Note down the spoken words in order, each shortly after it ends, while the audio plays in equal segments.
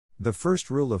The first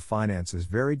rule of finance is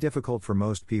very difficult for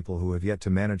most people who have yet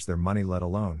to manage their money, let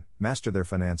alone master their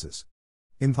finances.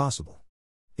 Impossible.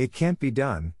 It can't be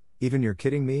done, even you're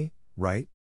kidding me, right?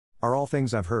 Are all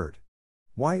things I've heard.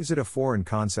 Why is it a foreign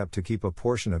concept to keep a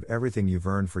portion of everything you've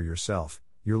earned for yourself,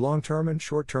 your long-term and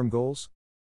short-term goals?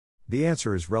 The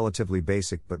answer is relatively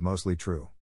basic but mostly true.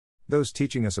 Those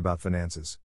teaching us about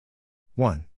finances.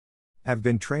 1. Have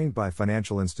been trained by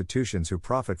financial institutions who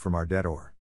profit from our debt,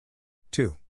 or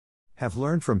 2. Have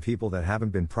learned from people that haven't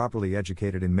been properly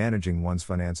educated in managing one's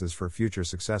finances for future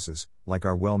successes, like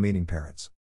our well-meaning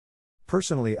parents.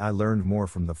 Personally, I learned more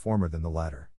from the former than the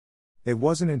latter. It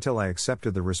wasn't until I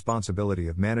accepted the responsibility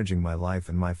of managing my life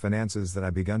and my finances that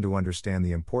I began to understand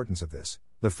the importance of this,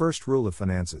 the first rule of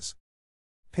finances.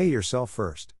 Pay yourself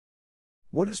first.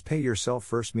 What does pay yourself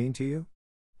first mean to you?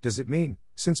 Does it mean,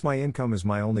 since my income is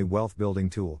my only wealth-building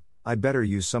tool, I'd better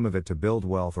use some of it to build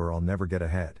wealth or I'll never get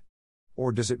ahead?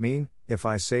 Or does it mean, if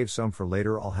I save some for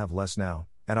later I'll have less now,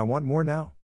 and I want more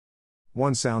now?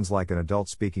 One sounds like an adult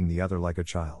speaking, the other like a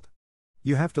child.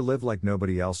 You have to live like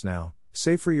nobody else now,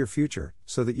 save for your future,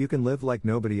 so that you can live like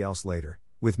nobody else later,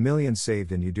 with millions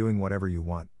saved and you doing whatever you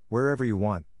want, wherever you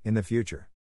want, in the future.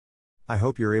 I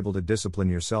hope you're able to discipline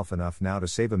yourself enough now to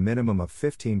save a minimum of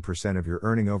 15% of your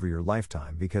earning over your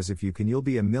lifetime, because if you can, you'll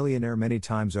be a millionaire many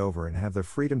times over and have the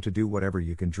freedom to do whatever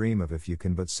you can dream of if you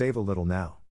can but save a little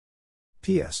now.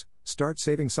 P.S. Start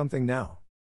saving something now.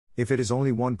 If it is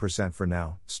only 1% for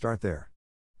now, start there.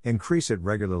 Increase it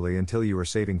regularly until you are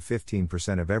saving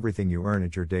 15% of everything you earn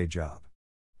at your day job.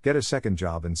 Get a second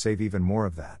job and save even more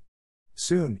of that.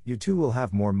 Soon, you too will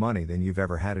have more money than you've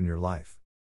ever had in your life.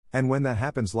 And when that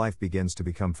happens, life begins to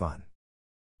become fun.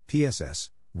 PSS,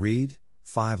 read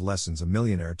 5 Lessons a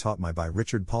Millionaire Taught Me by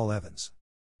Richard Paul Evans.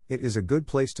 It is a good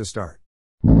place to start.